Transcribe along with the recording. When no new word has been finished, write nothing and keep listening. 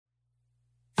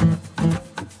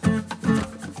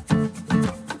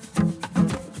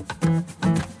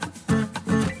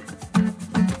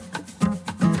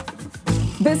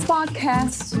This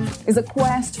podcast is a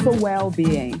quest for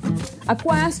well-being, a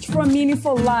quest for a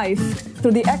meaningful life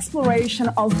through the exploration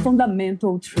of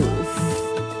fundamental truth.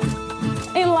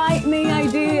 Enlightening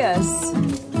ideas,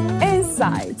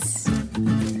 insights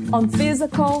on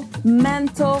physical,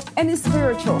 mental, and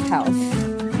spiritual health.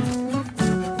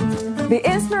 The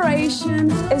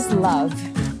inspiration is love.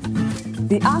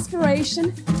 The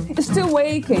aspiration is to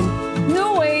awaken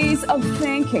new ways of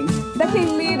thinking that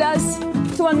can lead us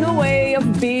to a new way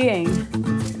of being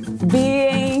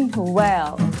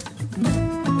well.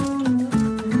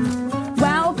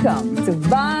 Welcome to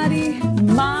Body,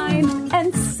 Mind,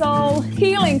 and Soul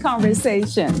Healing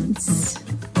Conversations.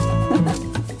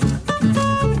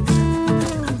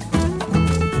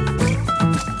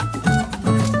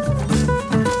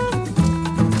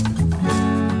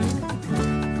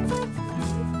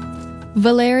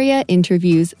 Valeria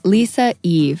interviews Lisa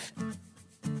Eve.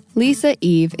 Lisa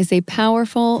Eve is a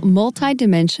powerful,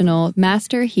 multidimensional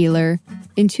master healer,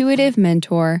 intuitive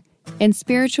mentor, and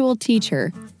spiritual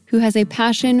teacher who has a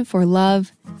passion for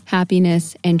love,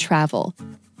 happiness, and travel.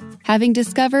 Having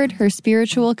discovered her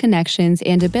spiritual connections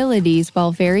and abilities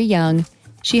while very young,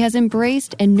 she has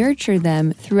embraced and nurtured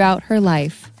them throughout her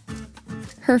life.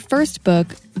 Her first book,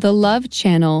 The Love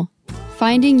Channel,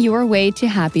 Finding Your Way to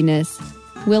Happiness,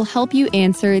 will help you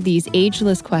answer these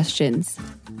ageless questions.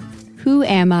 Who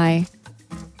am I?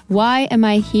 Why am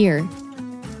I here?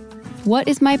 What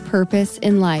is my purpose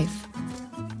in life?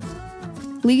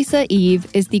 Lisa Eve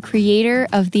is the creator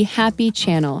of The Happy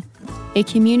Channel, a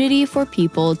community for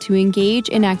people to engage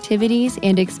in activities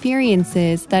and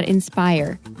experiences that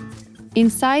inspire.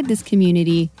 Inside this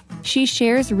community, she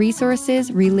shares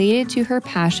resources related to her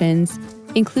passions,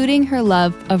 including her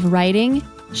love of writing,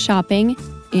 shopping,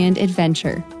 and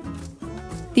adventure.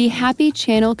 The Happy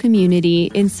Channel community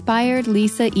inspired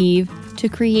Lisa Eve to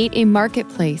create a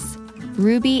marketplace,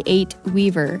 Ruby 8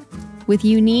 Weaver, with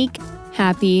unique,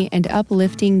 happy, and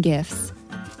uplifting gifts.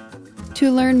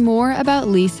 To learn more about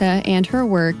Lisa and her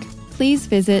work, please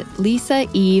visit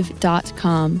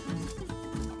lisaeve.com.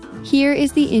 Here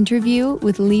is the interview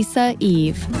with Lisa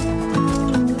Eve.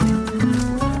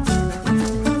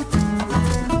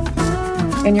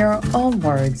 In your own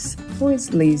words, who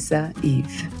is Lisa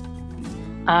Eve?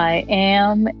 I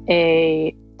am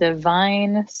a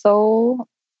divine soul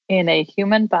in a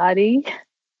human body,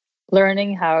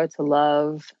 learning how to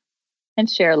love and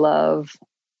share love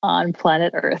on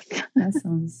planet Earth. That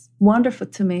sounds wonderful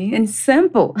to me and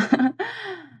simple.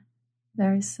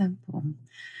 Very simple.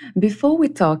 Before we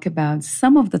talk about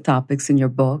some of the topics in your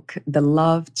book, The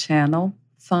Love Channel,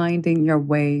 Finding Your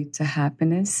Way to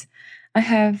Happiness, I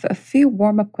have a few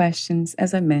warm-up questions,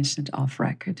 as I mentioned off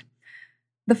record.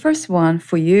 The first one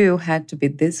for you had to be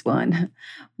this one.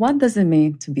 What does it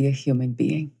mean to be a human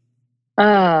being?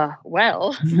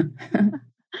 Well,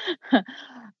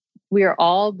 we are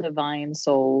all divine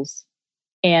souls,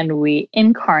 and we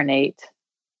incarnate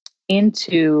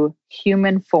into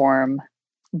human form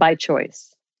by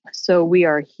choice. So we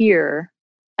are here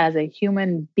as a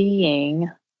human being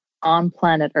on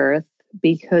planet Earth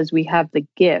because we have the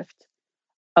gift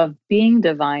of being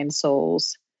divine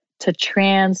souls to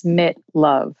transmit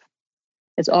love.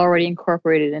 It's already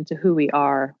incorporated into who we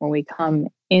are when we come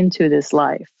into this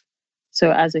life.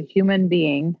 So as a human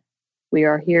being, we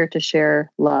are here to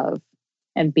share love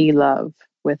and be love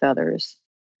with others.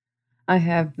 I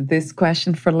have this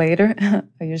question for later.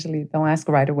 I usually don't ask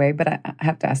right away, but I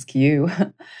have to ask you.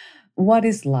 What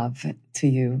is love to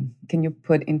you? Can you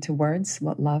put into words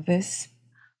what love is?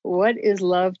 What is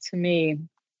love to me?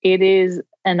 It is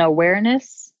an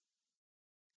awareness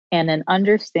and an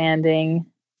understanding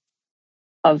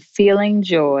of feeling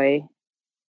joy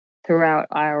throughout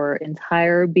our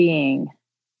entire being.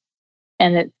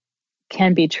 And it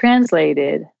can be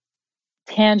translated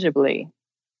tangibly,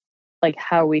 like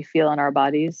how we feel in our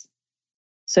bodies.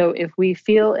 So if we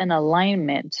feel in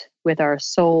alignment with our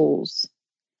souls,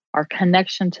 our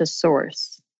connection to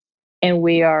source, and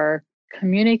we are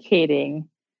communicating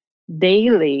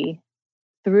daily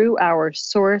through our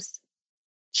source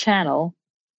channel,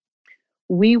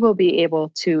 we will be able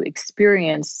to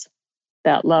experience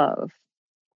that love.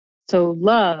 So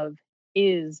love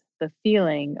is the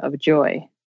feeling of joy.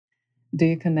 Do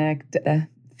you connect the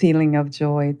feeling of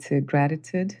joy to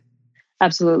gratitude?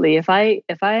 Absolutely. If I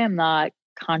am not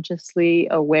consciously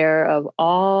aware of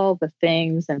all the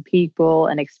things and people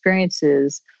and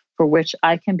experiences for which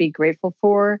I can be grateful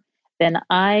for, then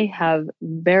I have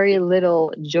very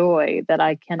little joy that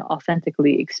I can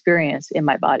authentically experience in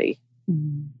my body.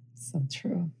 So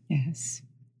true. Yes.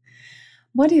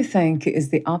 What do you think is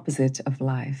the opposite of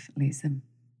life, Lisa?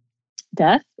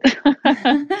 death,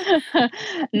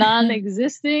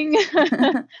 non-existing.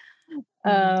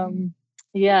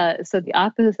 Yeah. So the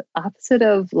opposite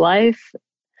of life.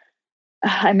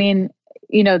 I mean,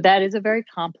 that is a very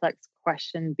complex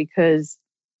question because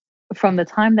from the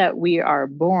time that we are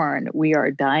born, we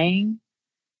are dying.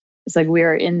 It's like we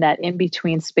are in that in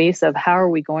between space of how are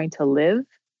we going to live?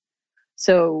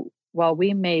 So while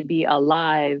we may be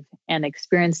alive and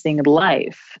experiencing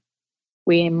life,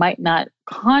 we might not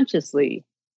consciously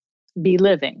be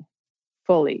living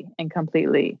fully and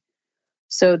completely.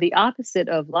 So the opposite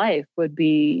of life would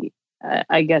be,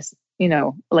 I guess,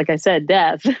 like I said,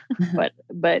 death.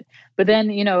 but then,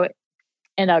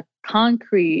 in a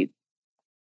concrete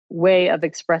way of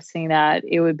expressing that,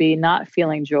 it would be not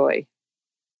feeling joy.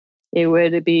 It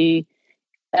would be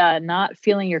not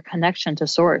feeling your connection to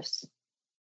source.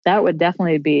 That would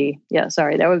definitely be, that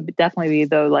would definitely be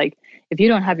though, like if you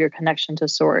don't have your connection to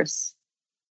source,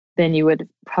 then you would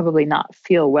probably not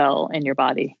feel well in your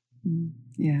body.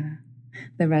 Yeah,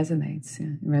 that resonates.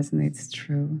 Yeah, it resonates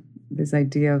true. This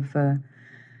idea of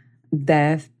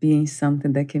death being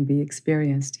something that can be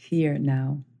experienced here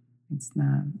now. It's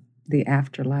not the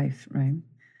afterlife, right?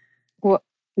 Well,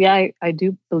 yeah, I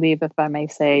do believe, if I may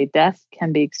say, death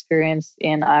can be experienced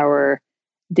in our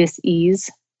dis-ease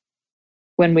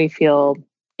when we feel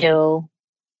ill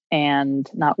and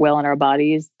not well in our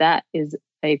bodies. That is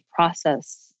a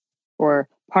process or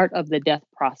part of the death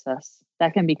process.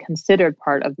 That can be considered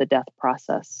part of the death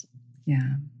process.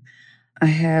 Yeah. I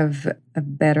have a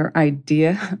better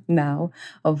idea now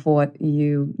of what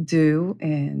you do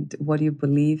and what you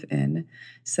believe in.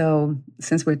 So,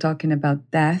 since we're talking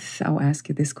about death, I'll ask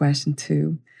you this question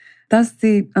too. Does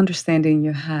the understanding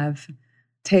you have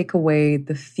take away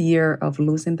the fear of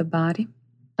losing the body?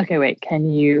 Okay, wait. Can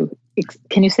you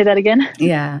say that again?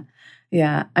 Yeah.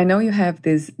 I know you have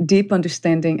this deep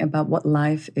understanding about what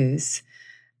life is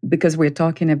because we're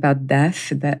talking about death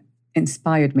that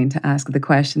inspired me to ask the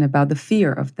question about the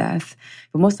fear of death.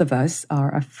 But most of us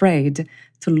are afraid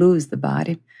to lose the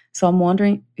body. So I'm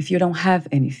wondering if you don't have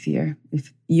any fear,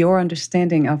 if your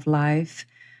understanding of life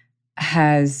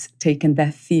has taken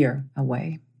that fear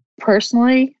away.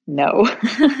 Personally, no.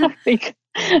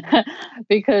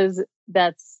 Because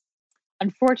that's,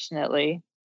 unfortunately,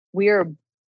 we are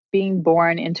being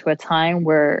born into a time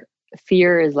where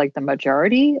fear is like the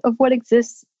majority of what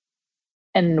exists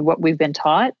and what we've been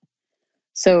taught.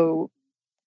 So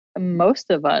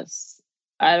most of us,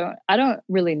 I don't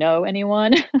really know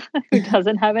anyone who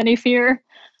doesn't have any fear.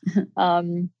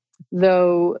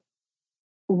 Though,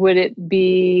 would it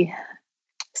be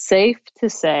safe to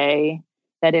say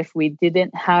that if we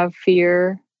didn't have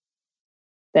fear,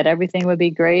 that everything would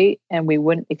be great and we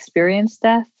wouldn't experience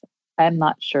death? I'm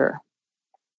not sure.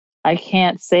 I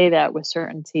can't say that with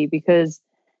certainty because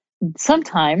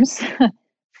sometimes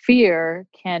fear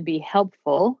can be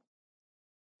helpful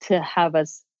to have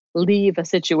us leave a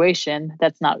situation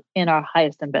that's not in our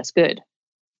highest and best good.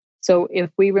 So if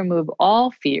we remove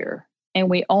all fear and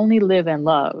we only live in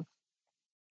love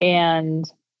and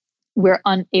we're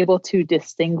unable to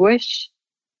distinguish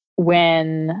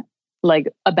when, like,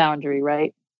 a boundary,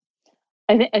 right?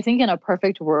 I think in a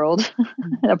perfect world,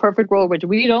 which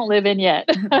we don't live in yet,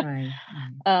 Right.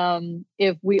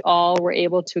 if we all were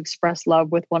able to express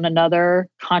love with one another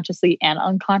consciously and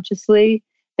unconsciously,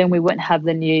 then we wouldn't have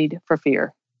the need for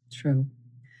fear. True.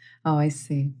 Oh, I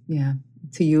see. Yeah.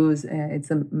 To use, it's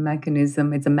a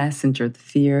mechanism, it's a messenger. The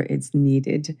fear is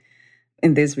needed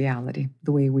in this reality,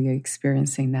 the way we are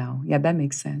experiencing now. Yeah, that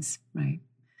makes sense. Right.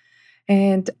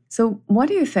 And so, what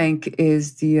do you think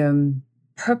is the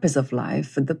purpose of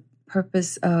life, the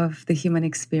purpose of the human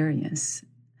experience?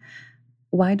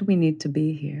 Why do we need to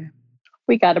be here?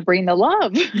 We got to bring the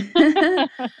love.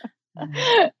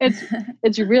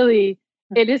 It's really,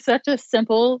 it is such a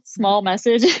simple, small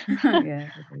message. Yeah,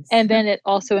 it is. And then it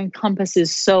also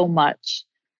encompasses so much,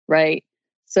 right?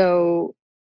 So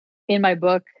in my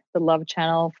book, The Love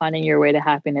Channel, Finding Your Way to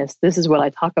Happiness, this is what I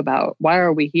talk about. Why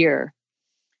are we here?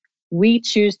 We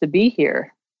choose to be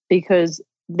here because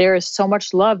there is so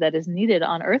much love that is needed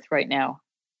on earth right now.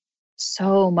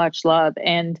 So much love.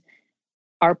 And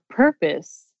our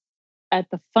purpose at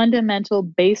the fundamental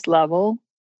base level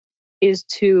is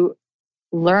to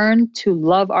learn to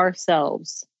love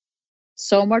ourselves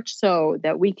so much so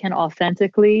that we can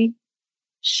authentically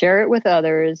share it with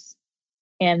others.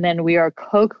 And then we are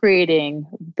co-creating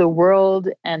the world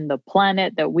and the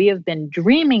planet that we have been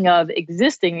dreaming of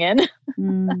existing in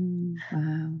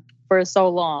Wow. for so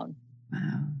long.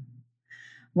 Wow.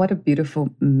 What a beautiful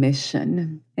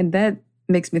mission. And that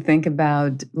makes me think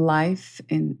about life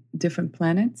in different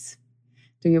planets.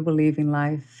 Do you believe in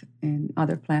life in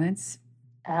other planets?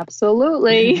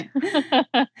 Absolutely.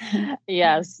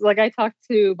 Yes. Like I talk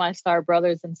to my star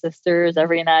brothers and sisters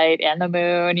every night and the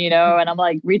moon, and I'm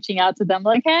like reaching out to them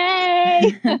like,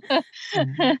 hey,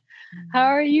 how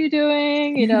are you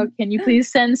doing? Can you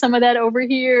please send some of that over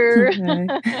here? Right.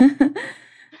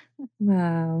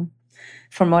 Wow.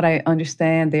 From what I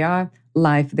understand, there are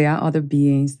other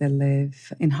beings that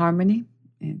live in harmony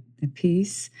and in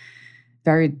peace,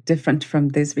 very different from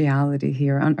this reality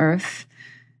here on Earth.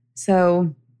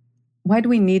 So, why do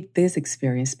we need this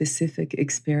specific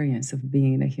experience of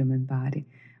being in a human body?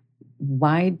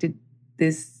 Why did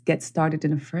this get started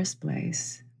in the first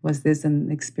place? Was this an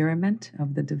experiment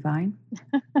of the divine?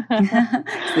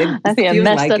 That'd be a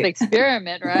messed up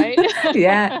experiment, right?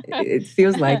 Yeah, it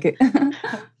feels like it.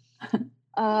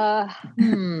 I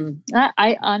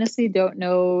honestly don't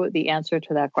know the answer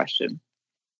to that question.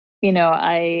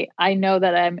 I know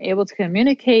that I'm able to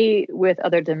communicate with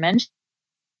other dimensions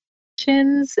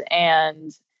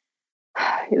and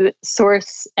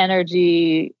source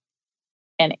energy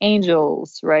and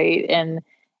angels, right? And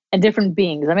different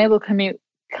beings. I'm able to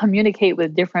communicate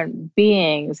with different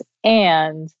beings,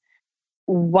 and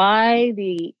why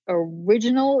the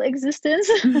original existence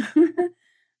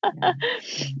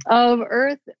of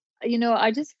Earth,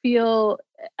 I just feel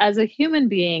as a human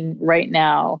being right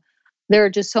now, there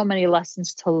are just so many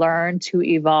lessons to learn to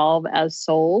evolve as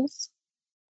souls.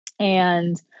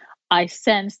 And I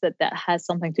sense that that has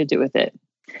something to do with it.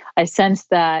 I sense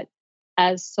that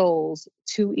as souls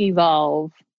to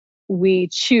evolve, we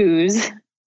choose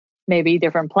maybe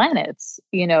different planets,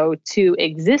 to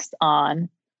exist on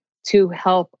to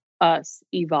help us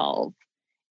evolve.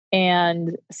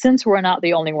 And since we're not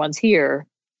the only ones here,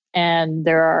 and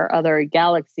there are other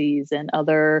galaxies and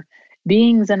other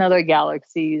beings in other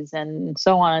galaxies and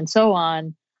so on and so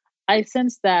on, I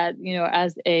sense that,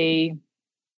 as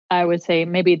I would say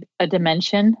maybe a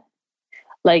dimension,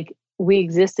 like we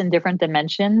exist in different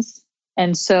dimensions.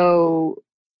 And so,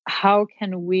 how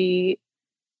can we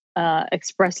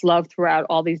express love throughout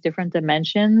all these different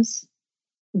dimensions?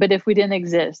 But if we didn't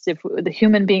exist, if the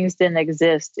human beings didn't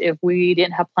exist, if we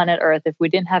didn't have planet Earth, if we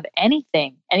didn't have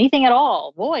anything at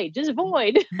all, void, just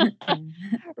void,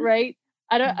 right?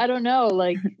 I don't know.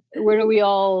 Like, where do we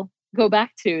all go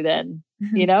back to then?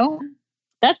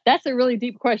 That's a really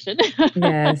deep question.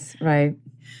 Yes, right.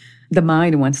 The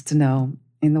mind wants to know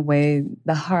in the way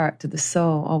the heart, the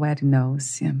soul already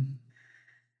knows. Yeah.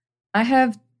 I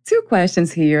have two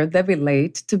questions here that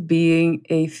relate to being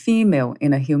a female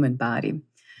in a human body.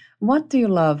 What do you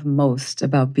love most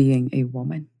about being a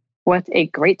woman? What a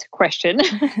great question.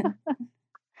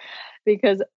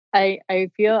 Because I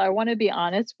feel I want to be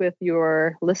honest with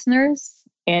your listeners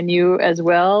and you as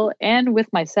well, and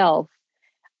with myself.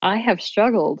 I have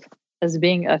struggled as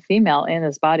being a female in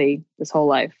this body this whole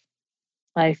life.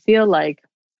 I feel like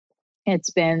it's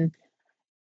been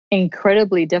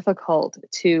incredibly difficult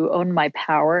to own my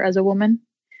power as a woman.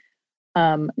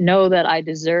 Know that I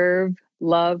deserve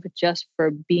love just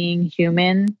for being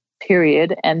human,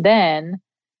 period. And then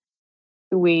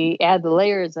we add the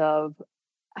layers of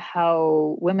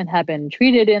how women have been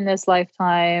treated in this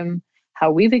lifetime,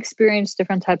 how we've experienced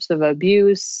different types of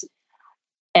abuse.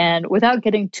 And without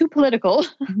getting too political,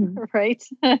 right?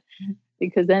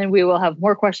 Because then we will have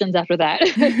more questions after that.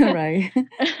 Right.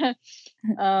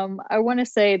 I want to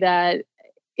say that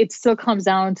it still comes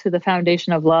down to the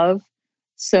foundation of love.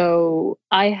 So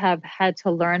I have had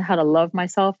to learn how to love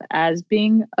myself as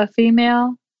being a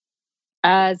female,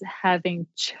 as having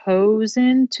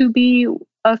chosen to be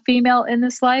a female in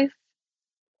this life.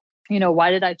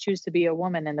 Why did I choose to be a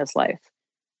woman in this life?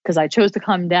 Because I chose to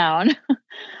come down.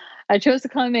 I chose to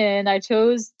come in. I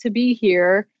chose to be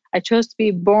here. I chose to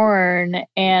be born,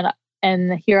 and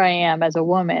here I am as a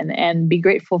woman, and be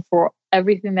grateful for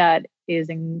everything that is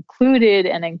included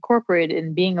and incorporated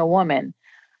in being a woman.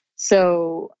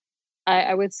 So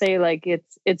I would say like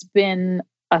it's been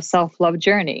a self-love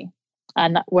journey.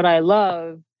 And what I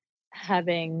love,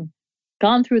 having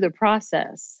gone through the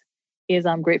process, is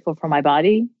I'm grateful for my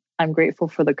body. I'm grateful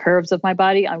for the curves of my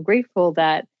body. I'm grateful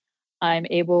that I'm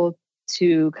able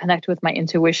to connect with my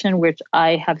intuition, which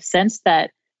I have sensed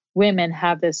that women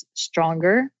have this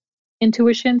stronger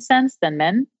intuition sense than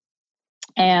men.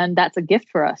 And that's a gift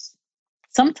for us.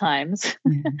 Sometimes,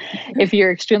 if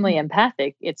you're extremely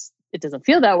empathic, it doesn't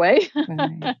feel that way.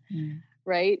 Right.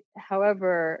 Right?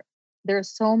 However, there's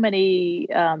so many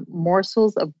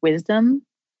morsels of wisdom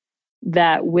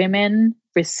that women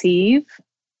receive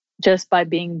just by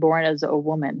being born as a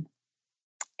woman.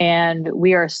 And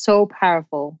we are so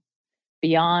powerful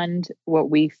beyond what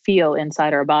we feel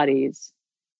inside our bodies.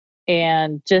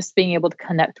 And just being able to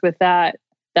connect with that,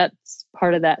 that's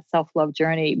part of that self-love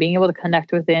journey, being able to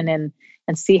connect within and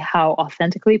see how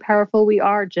authentically powerful we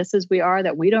are, just as we are,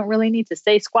 that we don't really need to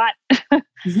stay squat, Right.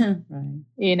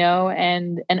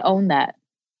 and own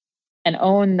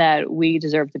that we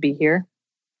deserve to be here,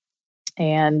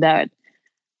 and that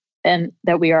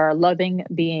we are loving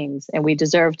beings and we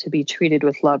deserve to be treated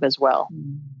with love as well.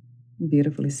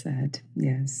 Beautifully said.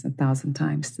 Yes, 1,000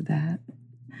 times to that.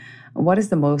 What is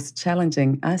the most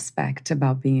challenging aspect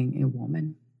about being a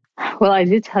woman? Well, I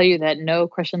did tell you that no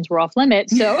questions were off limit.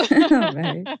 So,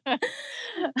 Right.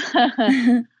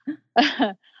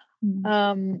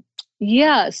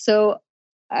 yeah. So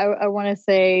I want to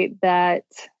say that,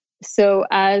 so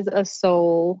as a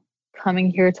soul coming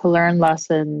here to learn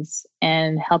lessons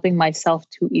and helping myself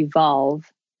to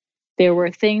evolve, there were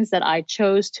things that I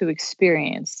chose to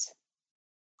experience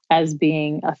as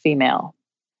being a female.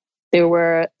 There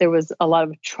was a lot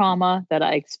of trauma that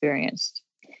I experienced.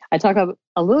 I talk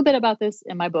a little bit about this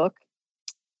in my book,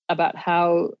 about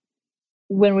how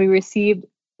when we receive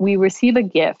a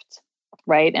gift,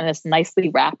 right? And it's nicely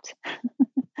wrapped.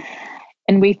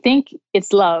 And we think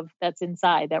it's love that's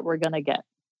inside that we're going to get.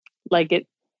 Like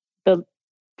the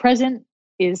present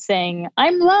is saying,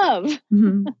 I'm love.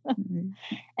 Mm-hmm.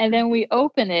 And then we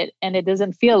open it and it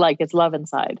doesn't feel like it's love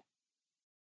inside.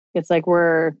 It's like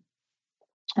we're,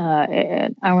 I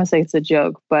want to say it's a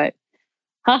joke, but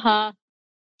haha,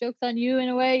 joke's on you in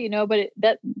a way, but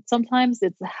that sometimes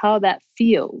it's how that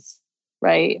feels,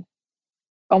 right?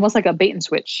 Almost like a bait and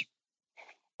switch.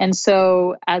 And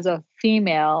so as a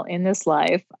female in this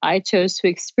life, I chose to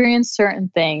experience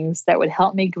certain things that would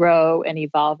help me grow and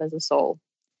evolve as a soul,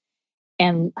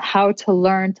 and how to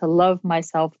learn to love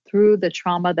myself through the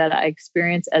trauma that I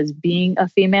experienced as being a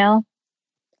female,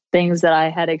 things that I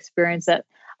had experienced that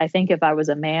I think if I was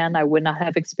a man, I would not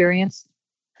have experienced.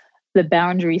 The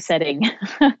boundary setting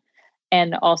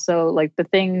and also like the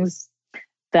things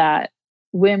that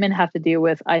women have to deal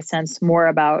with, I sense more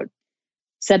about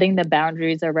setting the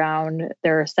boundaries around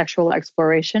their sexual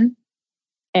exploration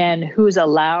and who's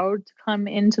allowed to come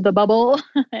into the bubble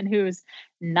and who's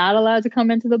not allowed to come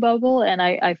into the bubble. And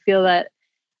I feel that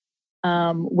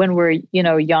when we're,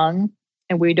 young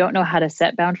and we don't know how to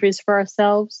set boundaries for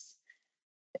ourselves,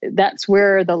 that's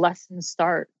where the lessons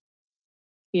start,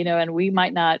 and we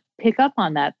might not pick up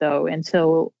on that though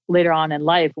until later on in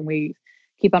life when we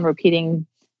keep on repeating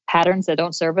patterns that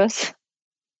don't serve us,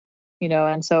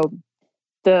 and so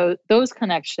those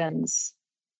connections,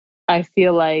 I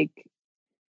feel like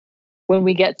when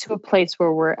we get to a place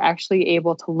where we're actually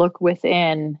able to look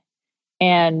within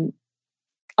and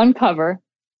uncover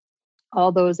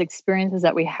all those experiences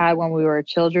that we had when we were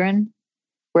children,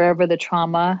 wherever the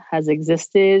trauma has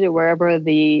existed, wherever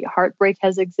the heartbreak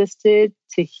has existed,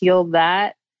 to heal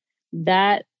that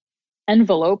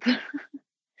envelope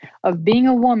of being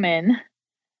a woman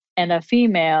and a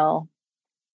female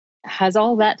has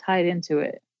all that tied into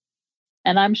it.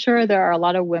 And I'm sure there are a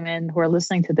lot of women who are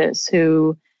listening to this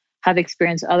who have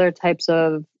experienced other types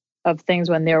of things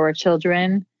when they were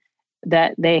children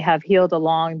that they have healed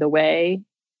along the way,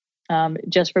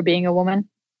 just for being a woman.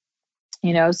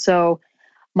 So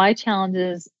my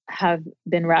challenges have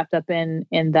been wrapped up in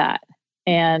that,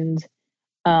 and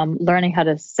learning how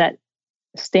to set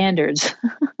standards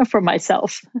for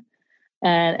myself,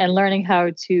 and learning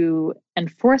how to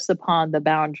enforce upon the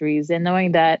boundaries, and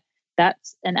knowing that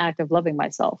that's an act of loving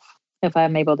myself if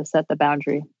I'm able to set the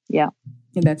boundary. Yeah.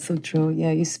 And that's so true.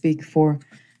 Yeah, you speak for,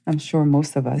 I'm sure,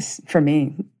 most of us. For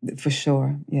me, for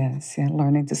sure. Yes. Yeah,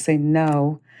 learning to say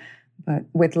no, but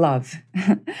with love.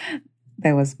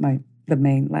 That was the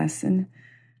main lesson.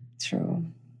 True.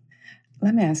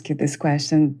 Let me ask you this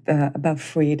question about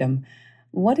freedom.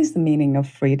 What is the meaning of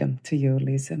freedom to you,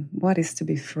 Lisa? What is to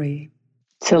be free?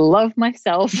 To love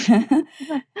myself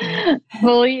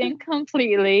fully and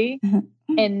completely,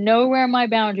 and know where my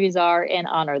boundaries are and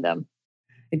honor them.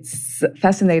 It's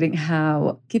fascinating how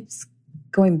it keeps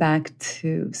going back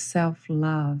to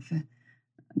self-love.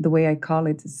 The way I call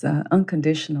it is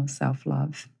unconditional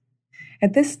self-love.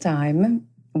 At this time,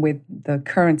 with the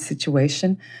current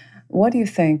situation, what do you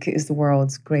think is the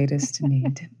world's greatest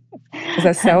need? Is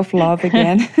that self-love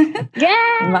again?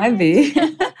 Yeah! It might be.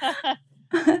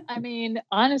 I mean,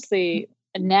 honestly,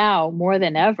 now more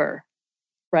than ever,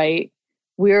 right?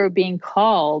 We're being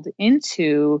called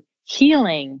into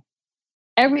healing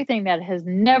everything that has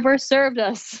never served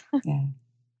us. Yeah.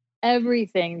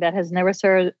 Everything that has never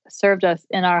served us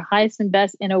in our highest and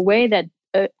best, in a way that,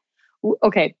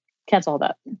 okay, cancel all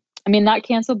that. I mean, not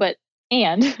cancel, but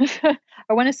and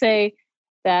I want to say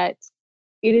that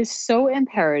it is so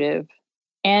imperative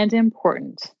and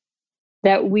important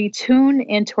that we tune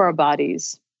into our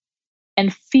bodies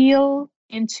and feel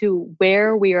into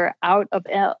where we are out of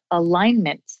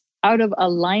alignment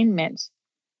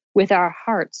with our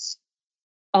hearts.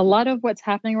 A lot of what's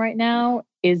happening right now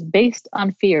is based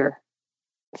on fear,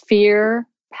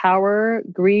 power,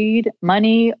 greed,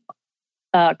 money,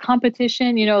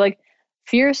 competition, like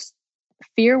fear,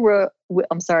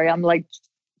 I'm sorry, I'm like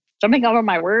jumping over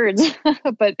my words,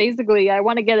 but basically I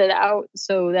want to get it out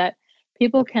so that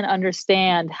people can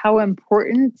understand how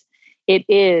important it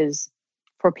is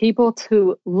for people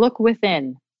to look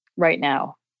within right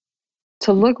now,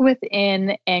 to look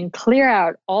within and clear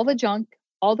out all the junk,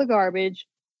 all the garbage,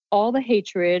 all the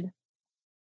hatred,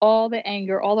 all the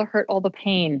anger, all the hurt, all the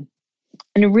pain,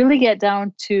 and really get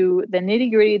down to the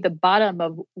nitty gritty, the bottom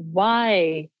of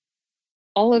why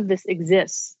all of this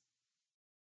exists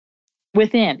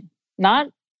within, not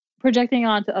projecting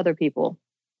onto other people,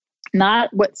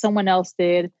 not what someone else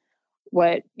did,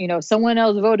 what, someone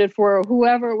else voted for, or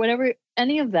whoever, whatever,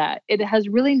 any of that. It has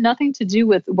really nothing to do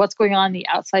with what's going on in the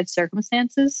outside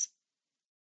circumstances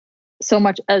so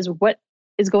much as what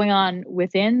is going on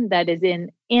within that is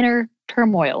in inner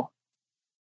turmoil.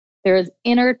 There is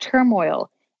inner turmoil.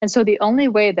 And so the only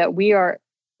way that we are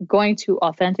going to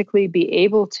authentically be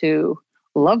able to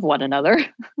love one another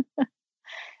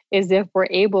is if we're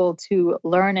able to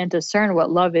learn and discern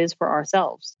what love is for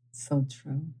ourselves. So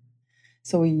true.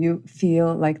 So you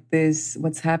feel like this,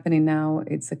 what's happening now,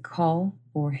 it's a call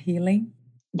for healing?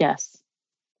 Yes,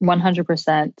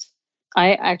 100%.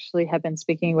 I actually have been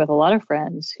speaking with a lot of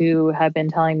friends who have been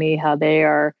telling me how they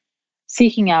are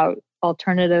seeking out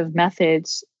alternative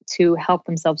methods to help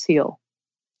themselves heal.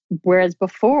 Whereas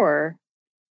before,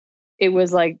 it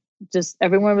was like just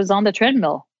everyone was on the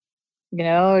treadmill,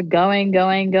 going.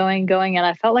 And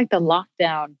I felt like the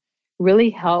lockdown really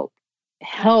helped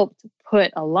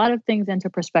put a lot of things into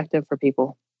perspective for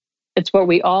people. It's what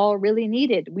we all really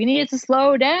needed. We needed to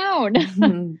slow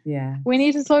down. Yeah. We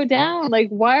need to slow down. Like,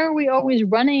 why are we always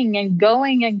running and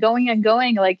going and going and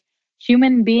going? Like,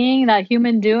 human being, not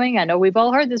human doing. I know we've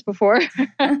all heard this before.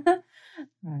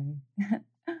 Right.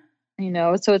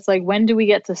 So it's like, when do we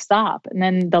get to stop? And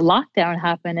then the lockdown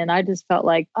happened, and I just felt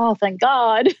like, oh, thank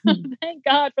God. Thank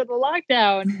God for the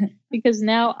lockdown, because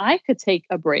now I could take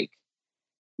a break.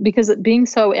 Because being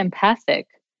so empathic,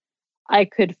 I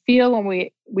could feel when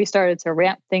we started to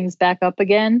ramp things back up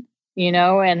again,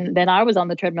 and then I was on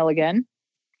the treadmill again.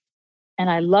 And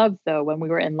I loved, though, when we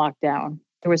were in lockdown,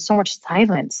 there was so much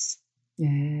silence.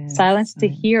 Yes, silence to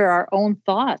hear our own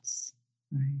thoughts,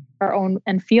 right.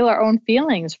 And feel our own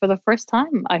feelings for the first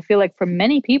time. I feel like for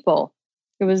many people,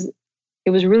 it was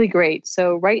really great.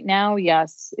 So right now,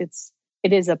 yes, it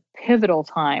is a pivotal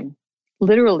time.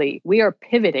 Literally, we are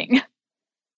pivoting.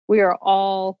 We are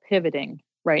all pivoting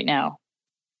right now.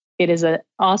 It is an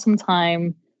awesome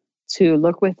time to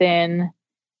look within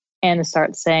and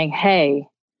start saying, hey,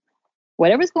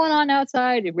 whatever's going on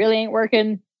outside, it really ain't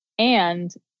working.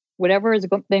 And whatever has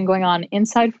been going on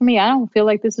inside for me, I don't feel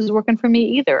like this is working for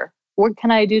me either. What can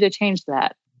I do to change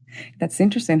that? That's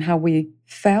interesting how we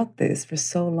felt this for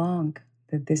so long,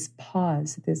 that this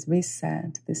pause, this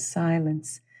reset, this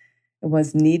silence, it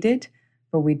was needed,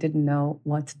 but we didn't know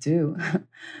what to do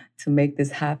to make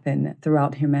this happen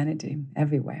throughout humanity,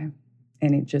 everywhere.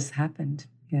 And it just happened.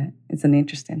 Yeah, it's an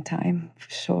interesting time, for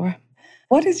sure.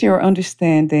 What is your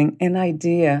understanding and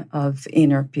idea of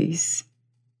inner peace?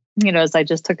 As I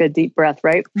just took a deep breath,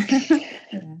 right?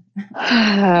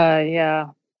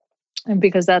 Yeah. And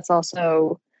because that's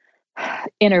also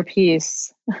inner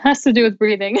peace has to do with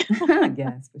breathing.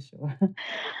 Yes, for sure.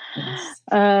 Yes.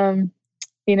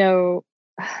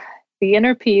 The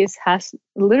inner peace has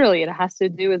to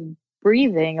do with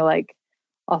breathing, like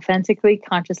authentically,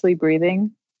 consciously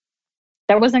breathing.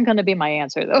 That wasn't going to be my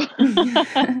answer, though.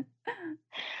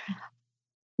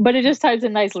 But it just ties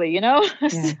in nicely, Yeah.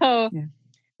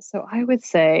 So I would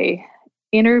say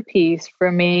inner peace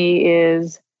for me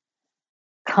is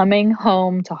coming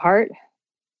home to heart.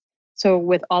 So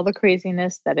with all the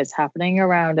craziness that is happening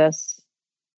around us,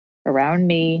 around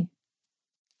me,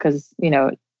 because,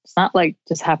 it's not like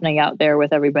just happening out there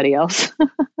with everybody else.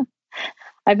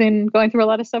 I've been going through a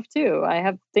lot of stuff too. I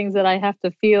have things that I have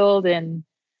to field and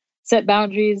set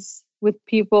boundaries with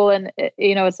people. And,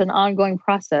 it's an ongoing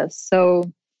process. So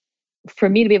for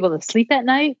me to be able to sleep at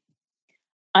night,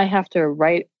 I have to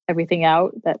write everything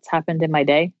out that's happened in my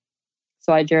day.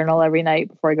 So I journal every night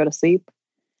before I go to sleep.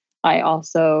 I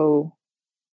also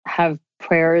have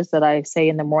prayers that I say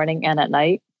in the morning and at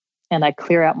night, and I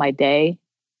clear out my day.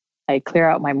 I clear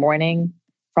out my morning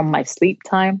from my sleep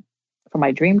time, from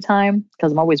my dream time,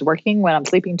 because I'm always working when I'm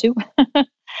sleeping too.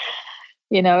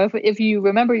 If you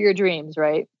remember your dreams,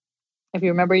 right? If you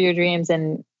remember your dreams,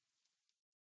 and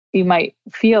you might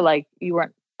feel like you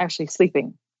weren't actually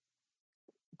sleeping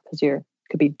because you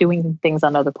could be doing things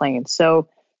on other planes. So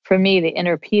for me, the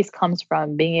inner peace comes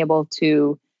from being able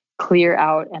to clear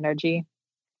out energy,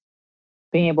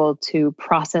 being able to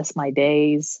process my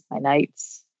days, my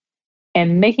nights,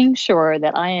 and making sure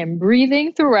that I am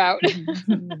breathing throughout.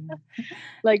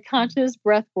 Like conscious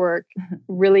breath work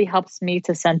really helps me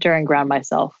to center and ground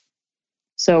myself.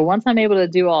 So once I'm able to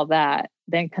do all that,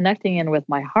 then connecting in with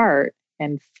my heart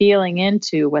and feeling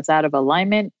into what's out of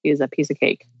alignment is a piece of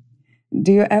cake.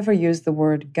 Do you ever use the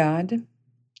word God?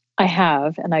 I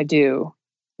have, and I do,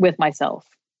 with myself.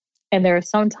 And there are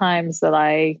some times that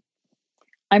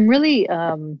I'm really,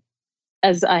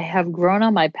 as I have grown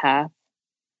on my path,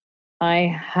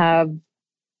 I have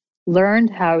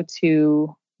learned how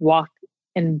to walk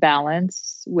in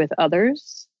balance with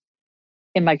others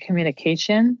in my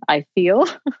communication. I feel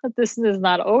this is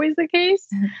not always the case.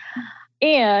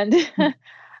 And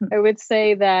I would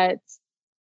say that,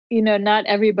 not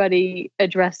everybody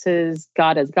addresses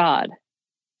God as God.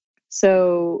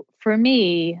 So for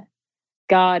me,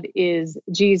 God is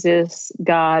Jesus,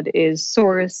 God is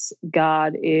source,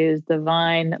 God is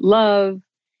divine love,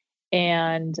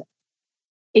 and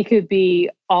it could be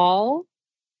all,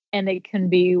 and it can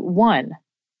be one,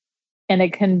 and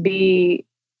it can be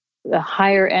the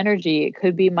higher energy, it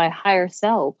could be my higher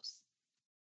selves.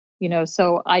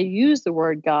 So I use the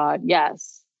word God,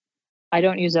 yes. I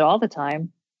don't use it all the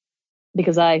time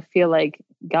because I feel like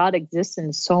God exists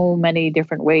in so many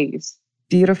different ways.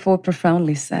 Beautiful,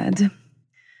 profoundly said.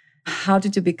 How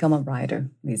did you become a writer,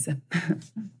 Lisa?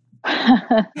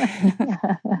 I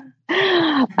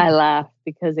laugh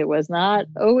because it was not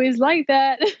always like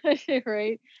that,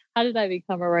 right? How did I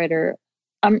become a writer?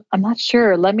 I'm not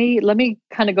sure. Let me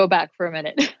kind of go back for a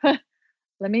minute.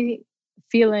 Let me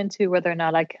feel into whether or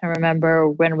not I can remember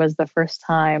when was the first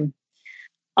time.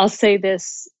 I'll say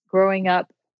this: growing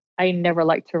up, I never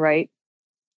liked to write.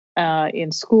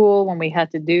 In school, when we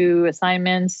had to do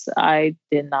assignments, I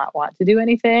did not want to do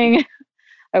anything.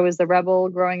 I was the rebel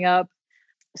growing up.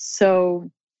 So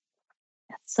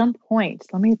at some point,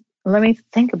 let me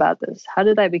think about this. How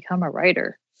did I become a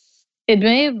writer? It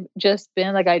may have just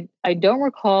been like I don't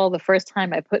recall the first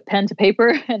time I put pen to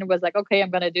paper and was like, okay,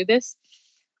 I'm going to do this.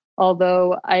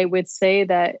 Although I would say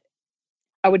that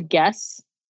I would guess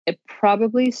it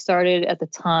probably started at the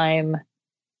time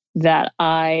that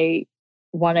I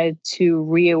wanted to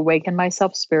reawaken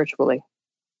myself spiritually.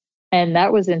 And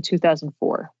that was in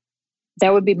 2004.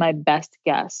 That would be my best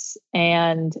guess.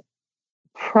 And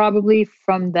probably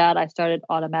from that, I started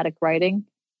automatic writing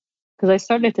because I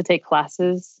started to take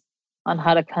classes on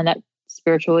how to connect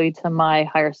spiritually to my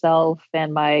higher self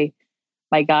and my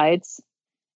guides.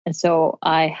 And so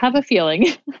I have a feeling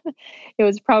it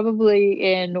was probably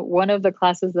in one of the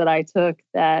classes that I took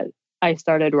that I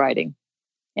started writing.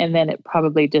 And then it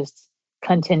probably just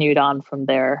continued on from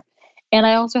there. And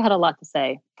I also had a lot to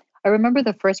say. I remember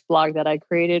the first blog that I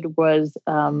created was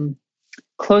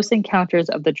Close Encounters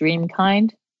of the Dream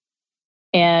Kind.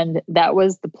 And that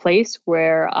was the place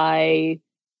where I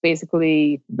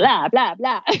basically blah, blah,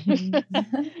 blah.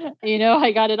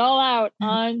 I got it all out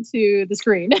onto the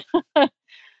screen,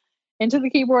 into the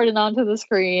keyboard and onto the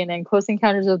screen. And Close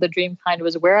Encounters of the Dream Kind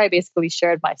was where I basically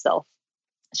shared myself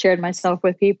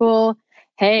with people.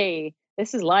 Hey,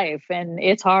 this is life and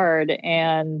it's hard.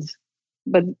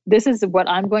 But this is what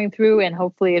I'm going through. And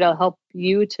hopefully it'll help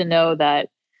you to know that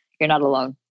you're not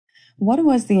alone. What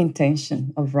was the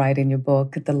intention of writing your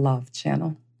book, The Love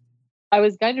Channel? I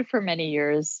was guided for many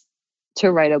years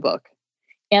to write a book.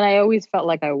 And I always felt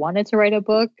like I wanted to write a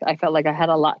book. I felt like I had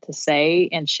a lot to say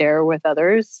and share with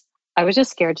others. I was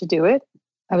just scared to do it.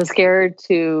 I was scared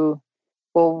to,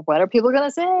 well, what are people going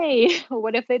to say?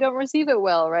 What if they don't receive it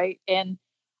well, right? And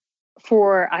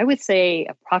for, I would say,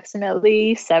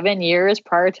 approximately 7 years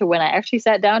prior to when I actually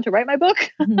sat down to write my book,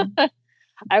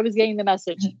 I was getting the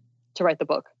message to write the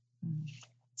book.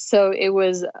 So it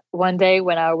was one day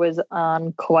when I was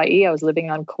on Kauai. I was living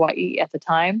on Kauai at the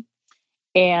time.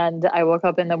 And I woke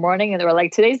up in the morning and they were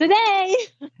like, today's the day.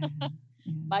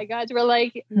 My guides were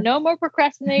like, no more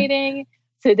procrastinating.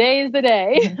 Today is the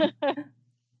day.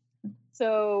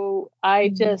 So I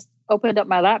just opened up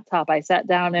my laptop. I sat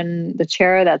down in the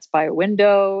chair that's by a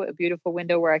window, a beautiful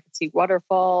window where I could see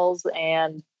waterfalls.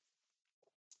 And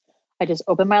I just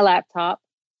opened my laptop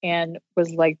and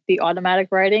was like the automatic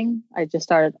writing. I just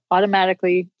started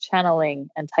automatically channeling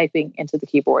and typing into the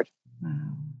keyboard.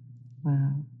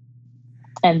 Wow.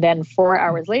 And then 4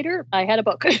 hours later, I had a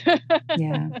book.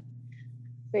 Yeah.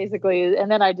 Basically. And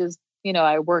then I just,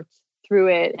 I worked through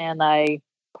it and I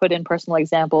put in personal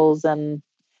examples and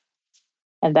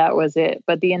that was it.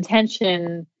 But the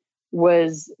intention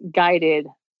was guided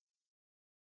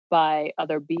by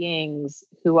other beings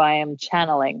who I am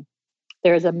channeling.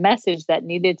 There's a message that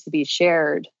needed to be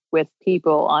shared with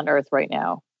people on earth right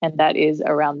now, and that is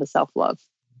around the self-love.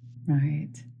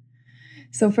 Right.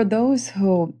 So for those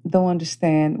who don't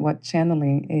understand what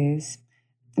channeling is,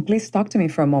 please talk to me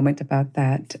for a moment about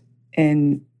that.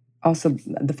 And also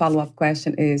the follow-up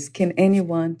question is, can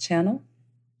anyone channel?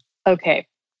 Okay.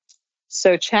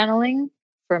 So channeling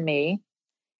for me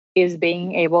is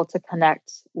being able to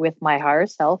connect with my higher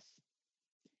self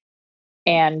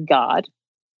and God,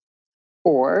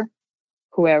 or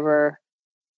whoever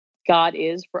God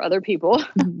is for other people,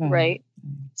 right?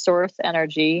 Source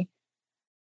energy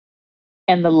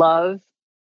and the love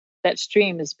that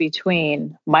streams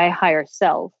between my higher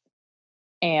self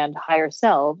and higher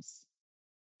selves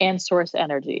and source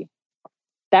energy.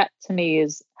 That to me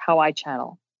is how I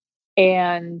channel.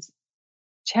 And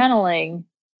channeling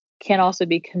can also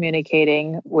be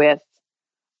communicating with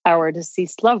our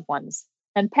deceased loved ones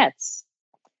and pets,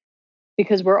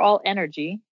 because we're all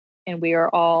energy and we are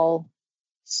all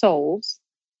souls.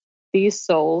 These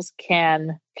souls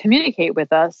can communicate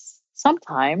with us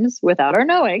sometimes without our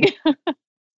knowing.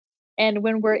 And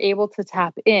when we're able to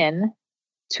tap in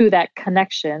to that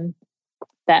connection,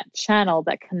 that channel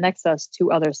that connects us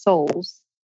to other souls,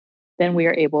 then we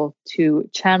are able to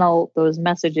channel those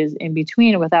messages in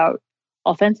between without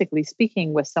authentically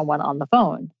speaking with someone on the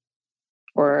phone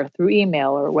or through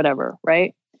email or whatever,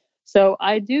 right? So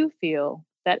I do feel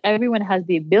that everyone has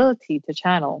the ability to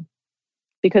channel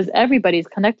because everybody's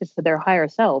connected to their higher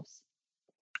selves.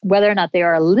 Whether or not they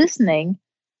are listening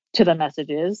to the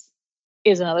messages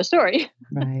is another story.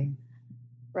 Right.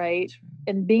 Right.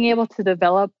 And being able to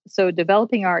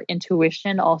developing our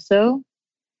intuition also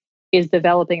is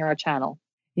developing our channel.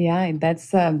 Yeah, that's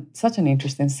such an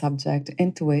interesting subject,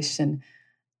 intuition.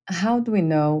 How do we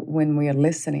know when we are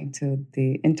listening to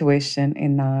the intuition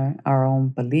in our own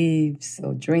beliefs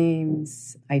or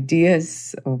dreams,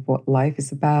 ideas of what life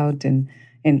is about, and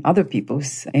other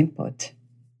people's input?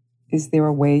 Is there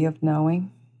a way of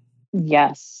knowing?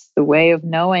 Yes. The way of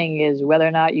knowing is whether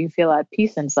or not you feel at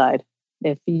peace inside.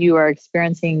 If you are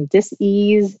experiencing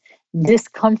dis-ease,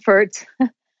 discomfort,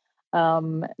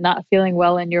 not feeling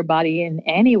well in your body in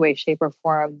any way, shape, or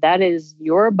form, that is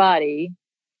your body,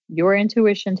 your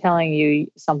intuition telling you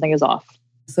something is off.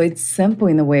 So it's simple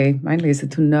in a way, right, Lisa,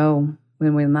 to know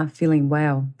when we're not feeling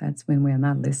well. That's when we're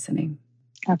not listening.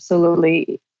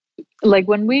 Absolutely. Like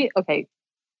when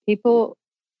people,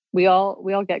 we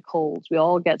all get colds. We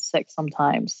all get sick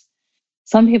sometimes.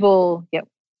 Some people get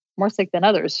more sick than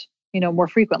others, more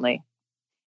frequently.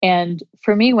 And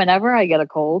for me, whenever I get a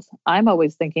cold, I'm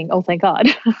always thinking, oh, thank God,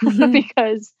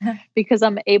 because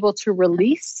I'm able to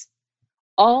release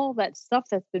all that stuff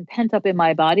that's been pent up in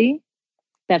my body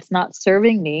that's not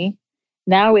serving me.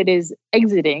 Now it is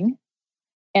exiting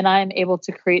and I'm able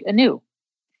to create anew.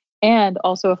 And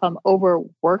also, if I'm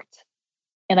overworked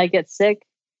and I get sick,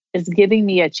 it's giving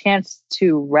me a chance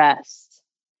to rest.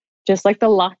 Just like the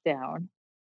lockdown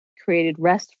created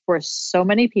rest for so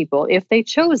many people, if they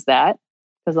chose that,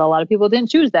 because a lot of people didn't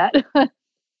choose that,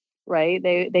 right?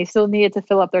 They still needed to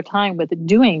fill up their time with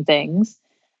doing things.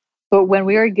 But when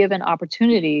we are given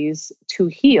opportunities to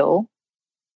heal,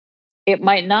 it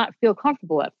might not feel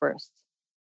comfortable at first.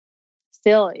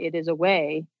 Still, it is a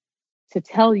way to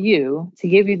tell you, to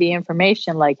give you the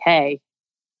information like, hey,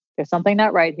 there's something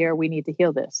not right here. We need to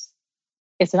heal this.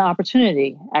 It's an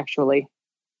opportunity, actually,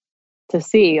 to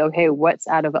see, okay, what's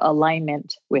out of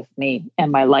alignment with me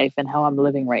and my life and how I'm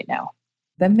living right now.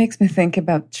 That makes me think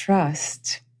about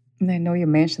trust. And I know you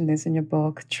mentioned this in your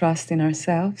book, trust in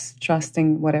ourselves,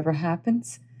 trusting whatever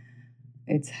happens,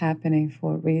 it's happening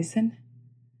for a reason.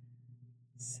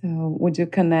 So would you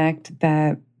connect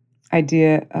that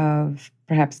idea of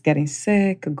perhaps getting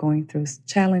sick or going through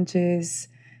challenges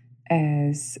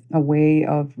as a way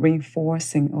of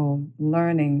reinforcing or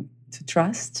learning to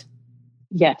trust?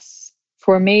 Yes.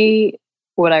 For me,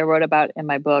 what I wrote about in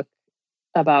my book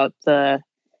about the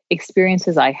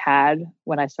experiences I had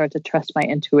when I started to trust my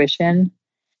intuition,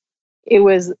 it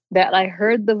was that I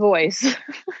heard the voice.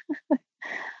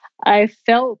 I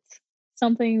felt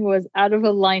something was out of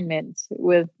alignment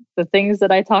with the things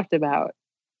that I talked about,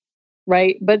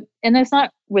 right? And it's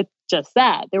not with just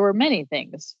that. There were many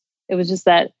things. It was just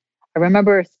that I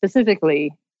remember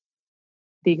specifically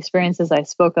the experiences I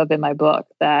spoke of in my book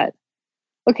that,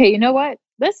 okay, you know what?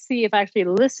 Let's see if I actually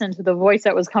listened to the voice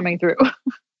that was coming through.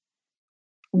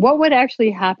 What would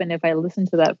actually happen if I listened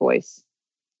to that voice?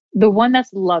 The one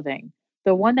that's loving,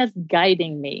 the one that's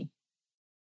guiding me,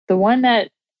 the one that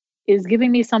is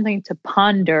giving me something to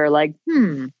ponder, like,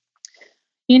 you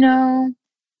know,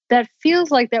 that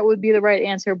feels like that would be the right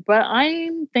answer, but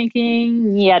I'm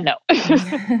thinking, yeah, no.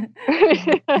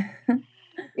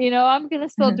 I'm going to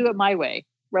still do it my way.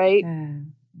 Right.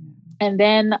 And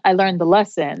then I learned the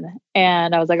lesson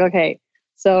and I was like, okay,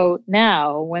 so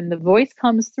now when the voice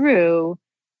comes through,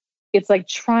 it's like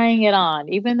trying it on,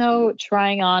 even though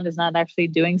trying on is not actually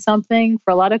doing something.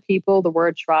 For a lot of people, the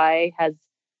word try has,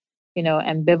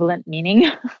 ambivalent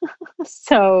meaning.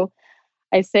 So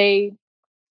I say,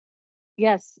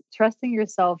 yes, trusting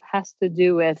yourself has to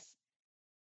do with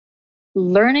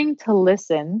learning to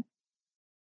listen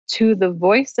to the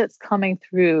voice that's coming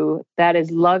through that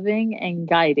is loving and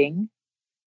guiding,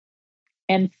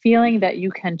 and feeling that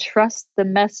you can trust the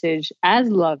message as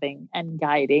loving and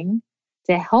guiding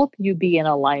to help you be in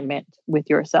alignment with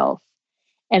yourself.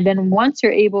 And then once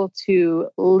you're able to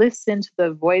listen to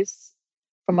the voice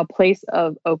from a place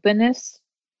of openness,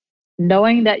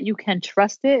 knowing that you can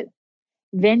trust it,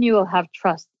 then you will have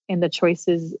trust in the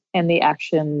choices and the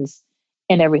actions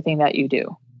and everything that you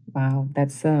do. Wow,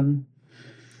 that's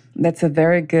a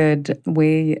very good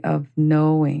way of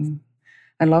knowing.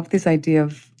 I love this idea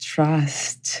of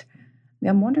trust.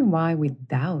 I'm wondering why we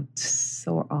doubt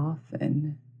so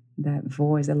often that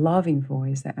voice, a loving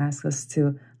voice that asks us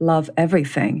to love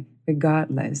everything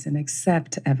regardless and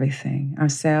accept everything,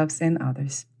 ourselves and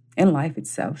others, and life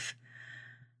itself.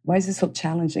 Why is it so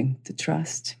challenging to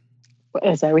trust?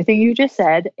 It's everything you just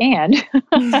said, and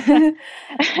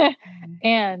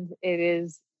and it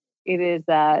is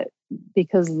that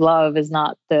because love is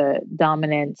not the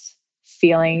dominant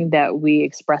feeling that we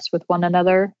express with one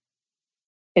another.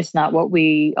 It's not what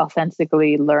we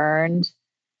authentically learned,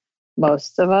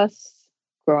 most of us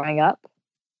growing up,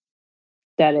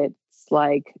 that it's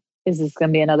like, is this going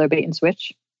to be another bait and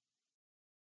switch?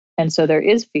 And so there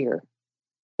is fear.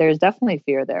 There's definitely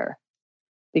fear there,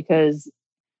 because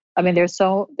there's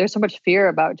so much fear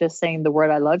about just saying the word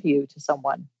 "I love you" to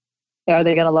someone. Are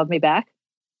they going to love me back?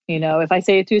 If I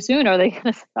say it too soon, are they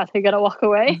going to walk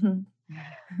away?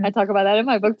 Mm-hmm. I talk about that in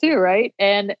my book too, right?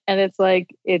 And it's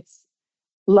like, it's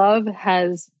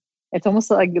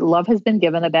almost like love has been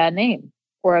given a bad name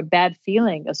or a bad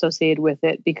feeling associated with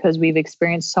it, because we've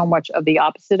experienced so much of the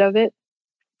opposite of it.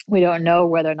 We don't know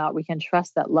whether or not we can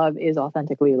trust that love is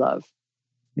authentically love.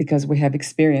 Because we have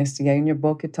experienced, in your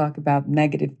book, you talk about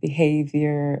negative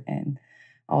behavior and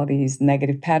all these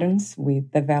negative patterns we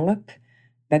develop.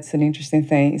 That's an interesting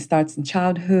thing. It starts in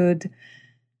childhood,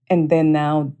 and then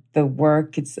now the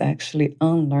work, it's actually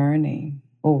unlearning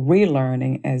or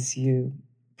relearning, as you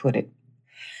put it.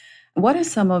 What are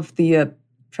some of the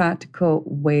practical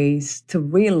ways to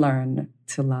relearn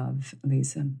to love,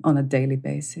 Lisa, on a daily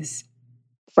basis?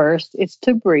 First, it's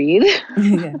to breathe.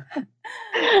 Yeah.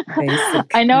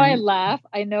 Basic. I know I laugh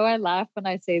when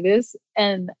I say this,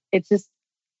 and it's just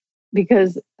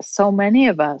because so many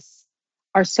of us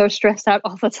are so stressed out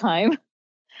all the time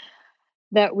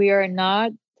that we are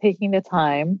not taking the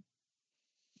time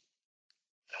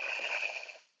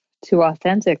to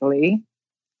authentically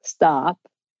stop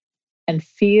and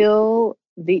feel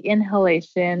the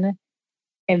inhalation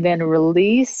and then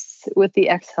release with the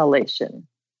exhalation.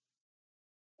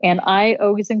 And I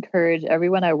always encourage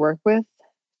everyone I work with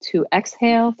to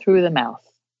exhale through the mouth,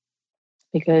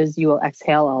 because you will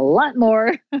exhale a lot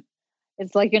more.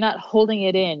 It's like you're not holding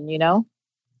it in,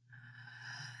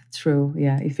 True.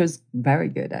 Yeah. It feels very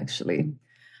good, actually.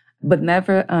 But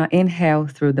never inhale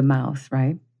through the mouth,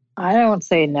 right? I don't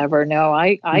say never. No,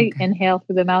 I inhale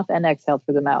through the mouth and exhale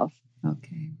through the mouth.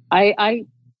 Okay. I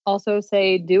also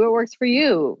say do what works for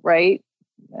you, right?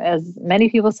 As many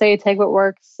people say, take what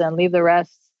works and leave the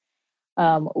rest.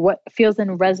 What feels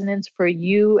in resonance for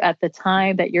you at the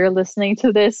time that you're listening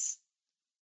to this,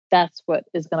 that's what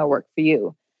is going to work for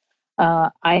you.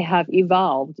 I have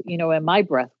evolved, in my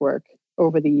breath work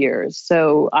over the years.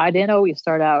 So I didn't always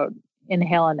start out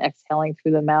inhaling and exhaling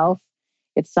through the mouth.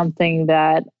 It's something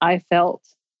that I felt,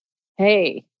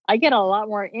 hey, I get a lot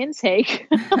more intake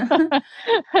and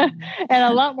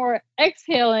a lot more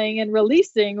exhaling and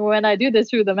releasing when I do this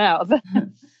through the mouth.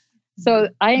 So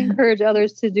I encourage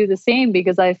others to do the same,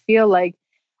 because I feel like,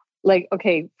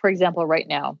 okay, for example, right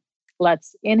now,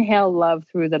 let's inhale love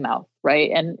through the mouth,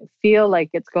 right? And feel like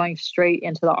it's going straight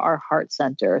into our heart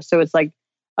center. So it's like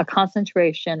a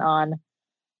concentration on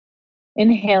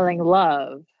inhaling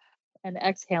love and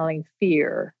exhaling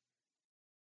fear.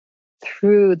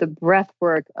 Through the breath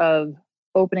work of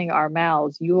opening our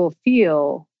mouths, you will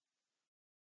feel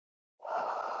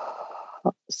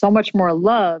so much more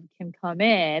love can come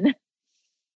in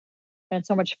and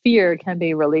so much fear can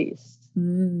be released.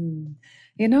 Mm.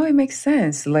 You know, it makes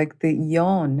sense. Like the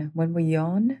yawn, when we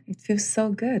yawn, it feels so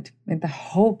good. And the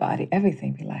whole body,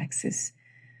 everything relaxes.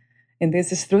 And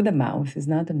this is through the mouth, it's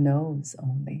not the nose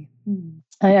only.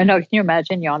 I know. Can you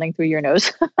imagine yawning through your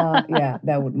nose? Yeah,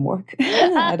 that wouldn't work.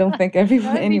 I don't think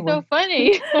everyone, That'd be so anyone.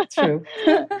 funny. True.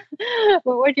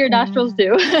 What would your nostrils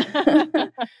do?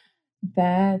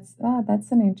 That's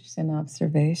an interesting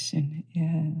observation.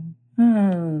 Yeah.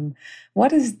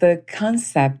 What is the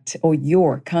concept or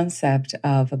your concept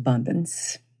of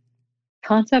abundance?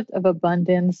 Concept of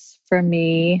abundance for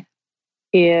me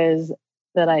is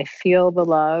that I feel the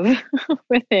love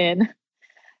within,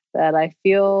 that I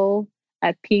feel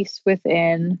at peace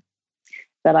within,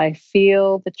 that I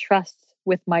feel the trust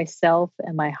with myself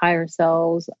and my higher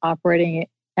selves operating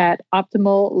at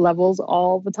optimal levels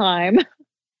all the time,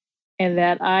 and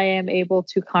that I am able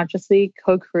to consciously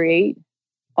co-create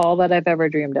all that I've ever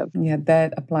dreamed of. Yeah,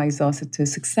 that applies also to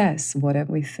success,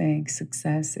 whatever we think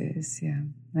success is. Yeah,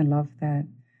 I love that.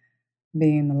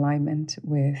 Being in alignment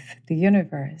with the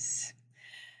universe.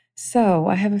 So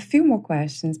I have a few more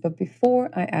questions, but before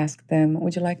I ask them,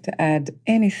 would you like to add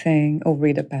anything or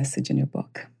read a passage in your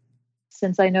book?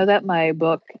 Since I know that my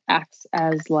book acts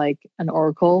as like an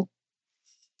oracle,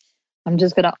 I'm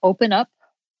just going to open up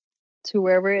to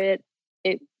wherever it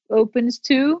opens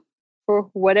to for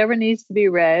whatever needs to be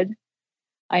read.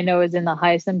 I know is in the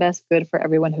highest and best good for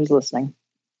everyone who's listening.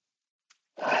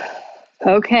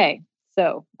 Okay,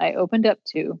 so I opened up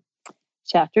to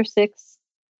chapter 6.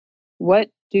 What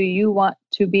do you want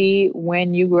to be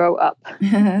when you grow up?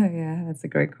 Yeah, that's a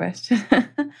great question.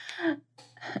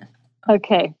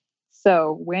 Okay,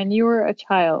 so when you were a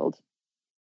child,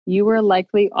 you were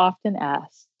likely often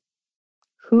asked,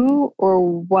 who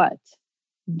or what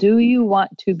do you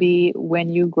want to be when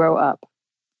you grow up?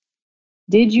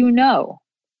 Did you know?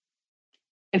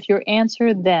 If your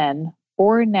answer then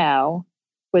or now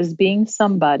was being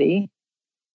somebody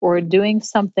or doing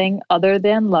something other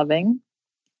than loving,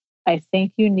 I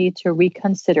think you need to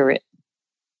reconsider it.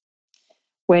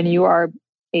 When you are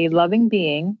a loving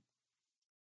being,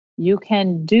 you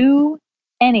can do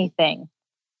anything.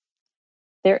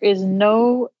 There is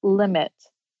no limit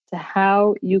to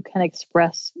how you can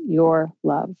express your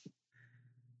love.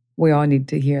 We all need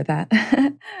to hear that.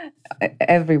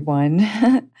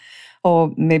 Everyone.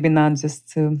 Or maybe not just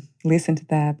to listen to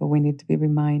that, but we need to be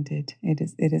reminded. It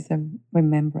is a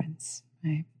remembrance,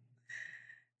 right?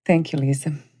 Thank you,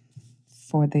 Lisa,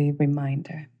 for the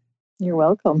reminder. You're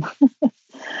welcome.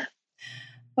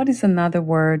 What is another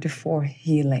word for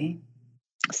healing?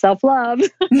 Self-love.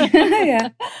 Yeah.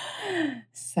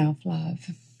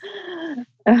 Self-love.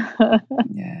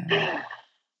 Yeah.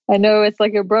 I know it's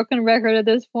like a broken record at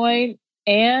this point,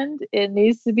 and it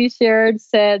needs to be shared,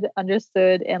 said,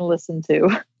 understood, and listened to.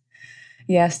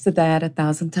 Yes to that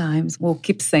 1,000 times. We'll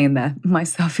keep saying that,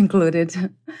 myself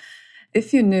included.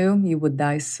 If you knew you would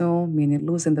die soon, meaning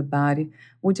losing the body,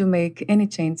 would you make any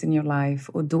change in your life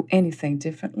or do anything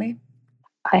differently?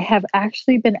 I have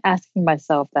actually been asking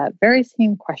myself that very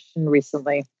same question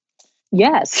recently.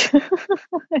 Yes.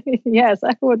 Yes,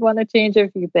 I would want to change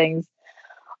a few things.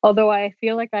 Although I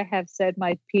feel like I have said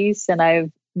my piece and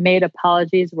I've made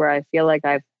apologies where I feel like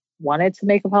I've wanted to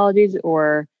make apologies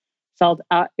or felt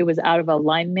it was out of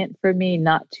alignment for me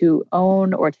not to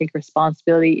own or take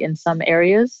responsibility in some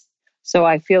areas. So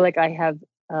I feel like I have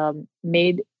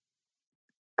made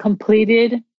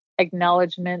completed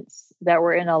acknowledgments that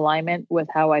were in alignment with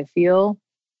how I feel.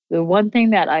 The one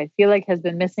thing that I feel like has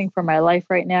been missing from my life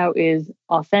right now is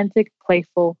authentic,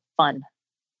 playful fun.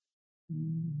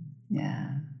 Yeah.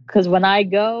 Because when I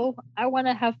go, I want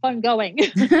to have fun going.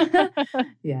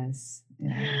 Yes.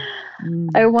 Yeah.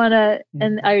 I want to,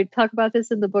 and I talk about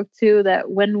this in the book too, that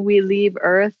when we leave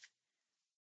Earth,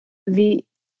 the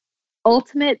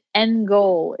ultimate end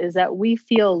goal is that we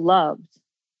feel loved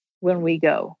when we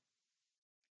go.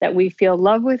 That we feel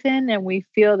love within and we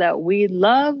feel that we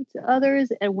loved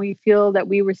others and we feel that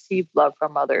we received love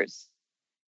from others.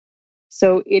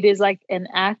 So it is like an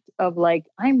act of like,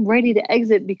 I'm ready to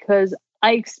exit because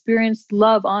I experienced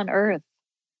love on Earth.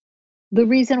 The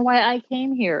reason why I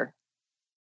came here.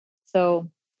 So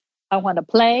I want to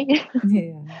play.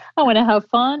 Yeah. I want to have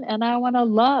fun and I want to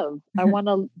love. I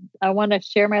want to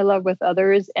share my love with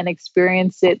others and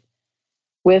experience it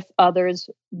with others,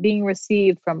 being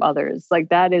received from others. Like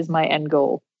that is my end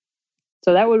goal.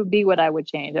 So that would be what I would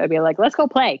change. I'd be like, let's go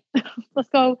play. Let's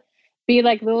go be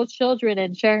like little children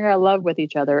and sharing our love with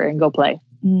each other and go play.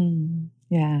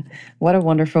 Yeah. What a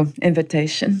wonderful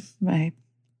invitation, right?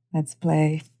 Let's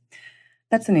play.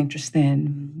 That's an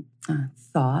interesting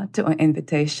thought or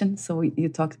invitation. So you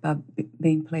talked about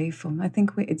being playful. I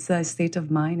think it's a state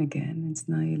of mind again. It's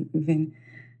not even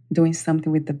doing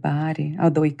something with the body,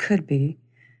 although it could be,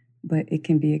 but it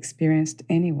can be experienced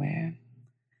anywhere.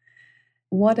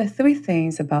 What are 3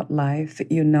 things about life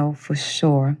you know for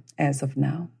sure as of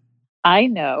now? I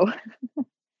know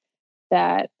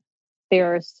that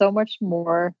there is so much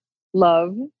more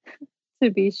love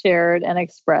to be shared and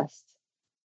expressed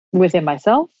within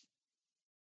myself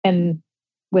and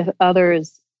with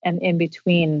others and in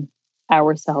between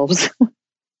ourselves.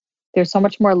 There's so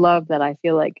much more love that I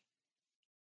feel like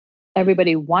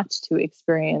everybody wants to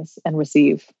experience and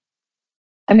receive.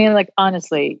 I mean, like,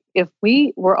 honestly, if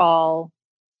we were all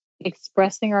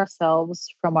expressing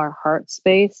ourselves from our heart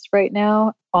space right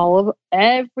now, all of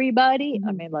everybody,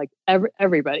 I mean, like,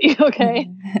 everybody, okay?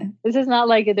 This is not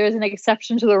like there's an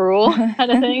exception to the rule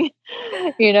kind of thing.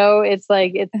 It's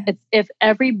like it's if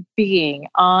every being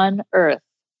on earth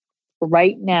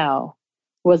right now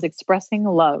was expressing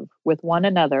love with one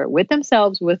another, with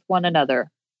themselves, with one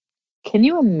another. Can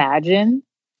you imagine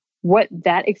what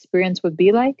that experience would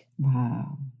be like?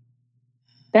 Wow.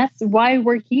 That's why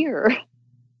we're here.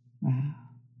 Wow.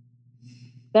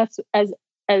 That's as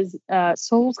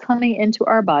souls coming into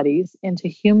our bodies, into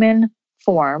human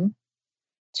form,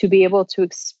 to be able to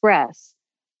express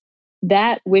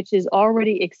that which is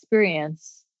already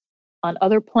experienced on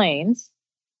other planes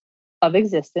of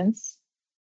existence.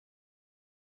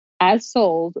 As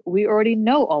souls, we already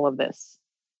know all of this.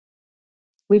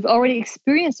 We've already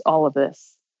experienced all of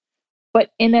this. But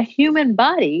in a human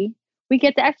body, we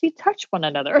get to actually touch one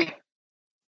another.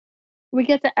 We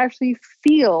get to actually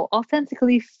feel,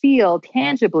 authentically feel,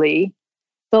 tangibly,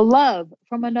 the love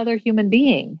from another human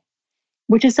being,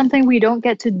 which is something we don't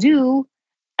get to do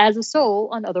as a soul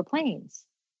on other planes.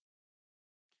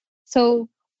 So,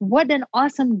 what an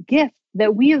awesome gift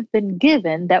that we have been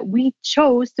given, that we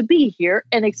chose to be here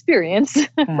and experience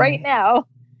right now.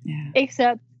 Yeah.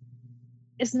 Except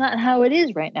it's not how it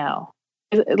is right now.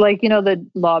 Like, the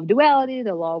law of duality,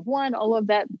 the law of one, all of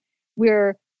that,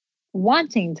 we're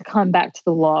wanting to come back to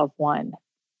the law of one.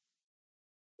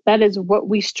 That is what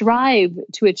we strive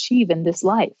to achieve in this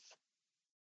life.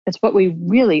 It's what we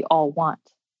really all want.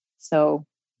 So,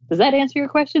 does that answer your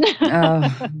question?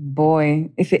 Oh,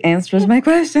 boy. If it answers my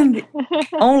question, it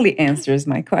only answers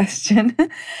my question.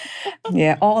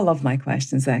 Yeah, all of my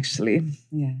questions, actually.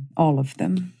 Yeah, all of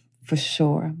them, for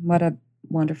sure. What a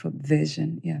wonderful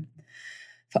vision. Yeah.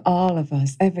 For all of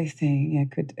us, everything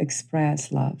could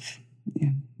express love.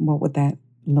 Yeah. What would that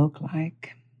look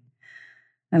like?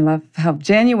 I love how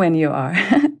genuine you are,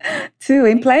 too,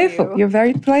 and playful. You're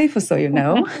very playful, so you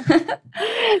know.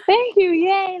 Thank you.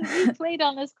 Yay. You played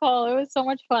on this call. It was so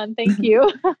much fun. Thank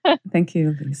you. Thank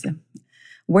you, Lisa.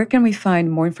 Where can we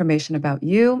find more information about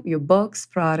you, your books,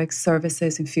 products,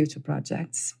 services, and future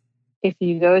projects? If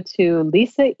you go to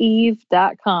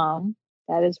lisaeve.com,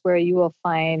 that is where you will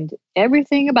find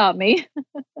everything about me.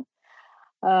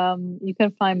 You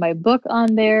can find my book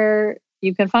on there.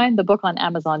 You can find the book on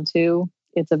Amazon too.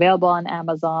 It's available on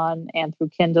Amazon and through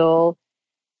Kindle.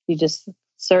 You just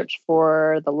search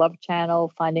for The Love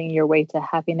Channel, Finding Your Way to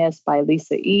Happiness by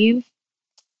Lisa Eve.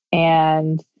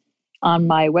 And on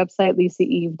my website,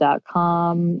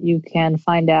 lisaeve.com, you can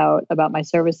find out about my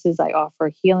services. I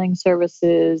offer healing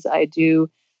services. I do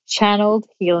channeled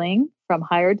healing from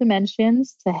higher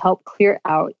dimensions to help clear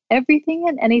out everything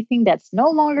and anything that's no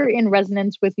longer in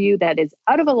resonance with you, that is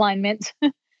out of alignment,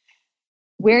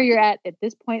 where you're at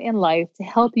this point in life, to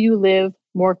help you live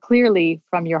more clearly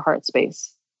from your heart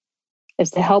space.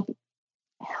 Is to help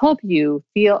you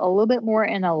feel a little bit more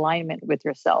in alignment with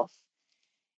yourself.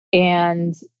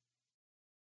 And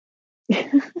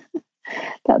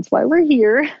that's why we're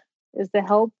here, is to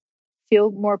help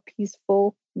feel more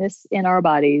peacefulness in our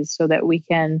bodies so that we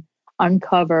can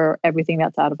uncover everything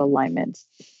that's out of alignment.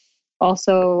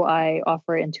 Also, I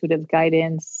offer intuitive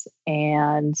guidance,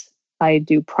 and I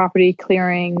do property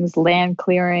clearings, land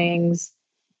clearings.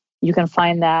 You can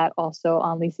find that also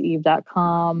on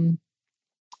lisaeve.com.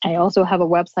 I also have a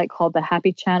website called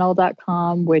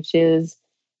thehappychannel.com, which is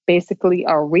basically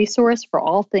a resource for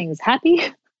all things happy.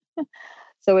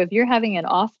 So if you're having an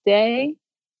off day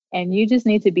and you just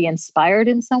need to be inspired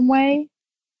in some way,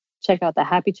 check out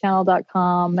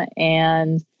thehappychannel.com.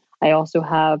 And I also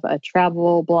have a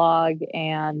travel blog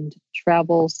and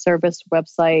travel service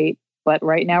website. But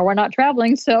right now we're not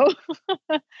traveling, so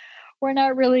we're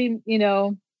not really,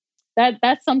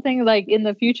 that's something like in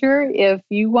the future. If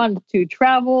you want to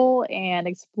travel and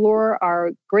explore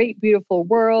our great, beautiful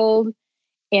world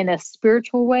in a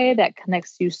spiritual way that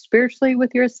connects you spiritually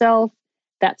with yourself,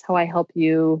 that's how I help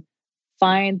you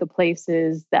find the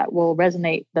places that will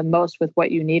resonate the most with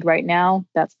what you need right now.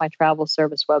 That's my travel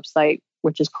service website,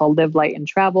 which is called Live Light and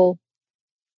Travel.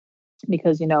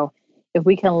 Because, if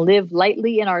we can live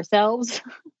lightly in ourselves,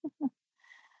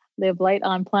 live light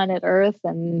on planet Earth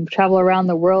and travel around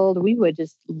the world, we would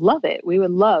just love it. We would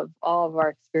love all of our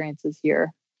experiences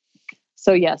here.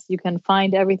 So yes, you can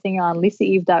find everything on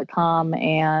lisaeve.com,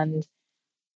 and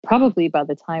probably by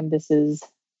the time this is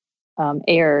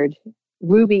aired,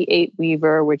 Ruby 8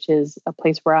 Weaver, which is a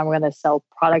place where I'm going to sell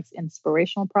products,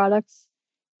 inspirational products,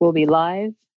 will be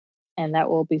live. And that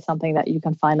will be something that you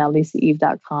can find on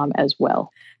lisaeve.com as well.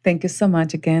 Thank you so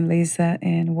much again, Lisa,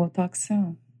 and we'll talk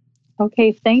soon.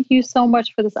 Okay, thank you so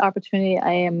much for this opportunity.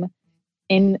 I am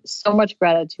in so much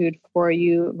gratitude for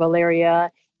you,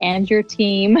 Valeria, and your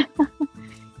team.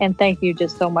 And thank you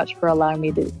just so much for allowing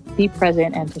me to be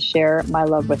present and to share my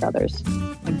love with others.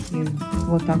 Thank you.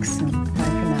 We'll talk soon.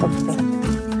 Bye for now. Okay.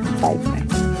 Bye.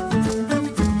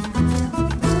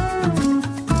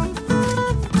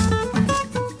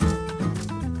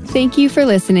 Thank you for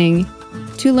listening.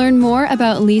 To learn more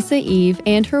about Lisa Eve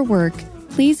and her work,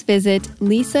 please visit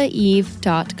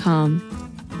lisaeve.com.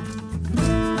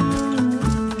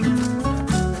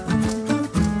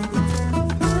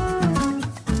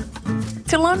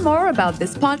 To learn more about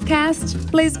this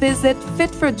podcast, please visit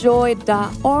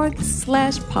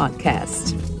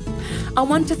fitforjoy.org/podcast. I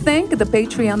want to thank the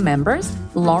Patreon members,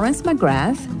 Lawrence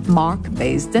McGrath, Mark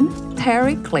Basden,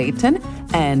 Terry Clayton,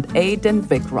 and Aidan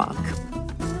Vickrock.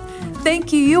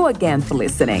 Thank you again for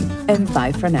listening, and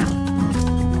bye for now.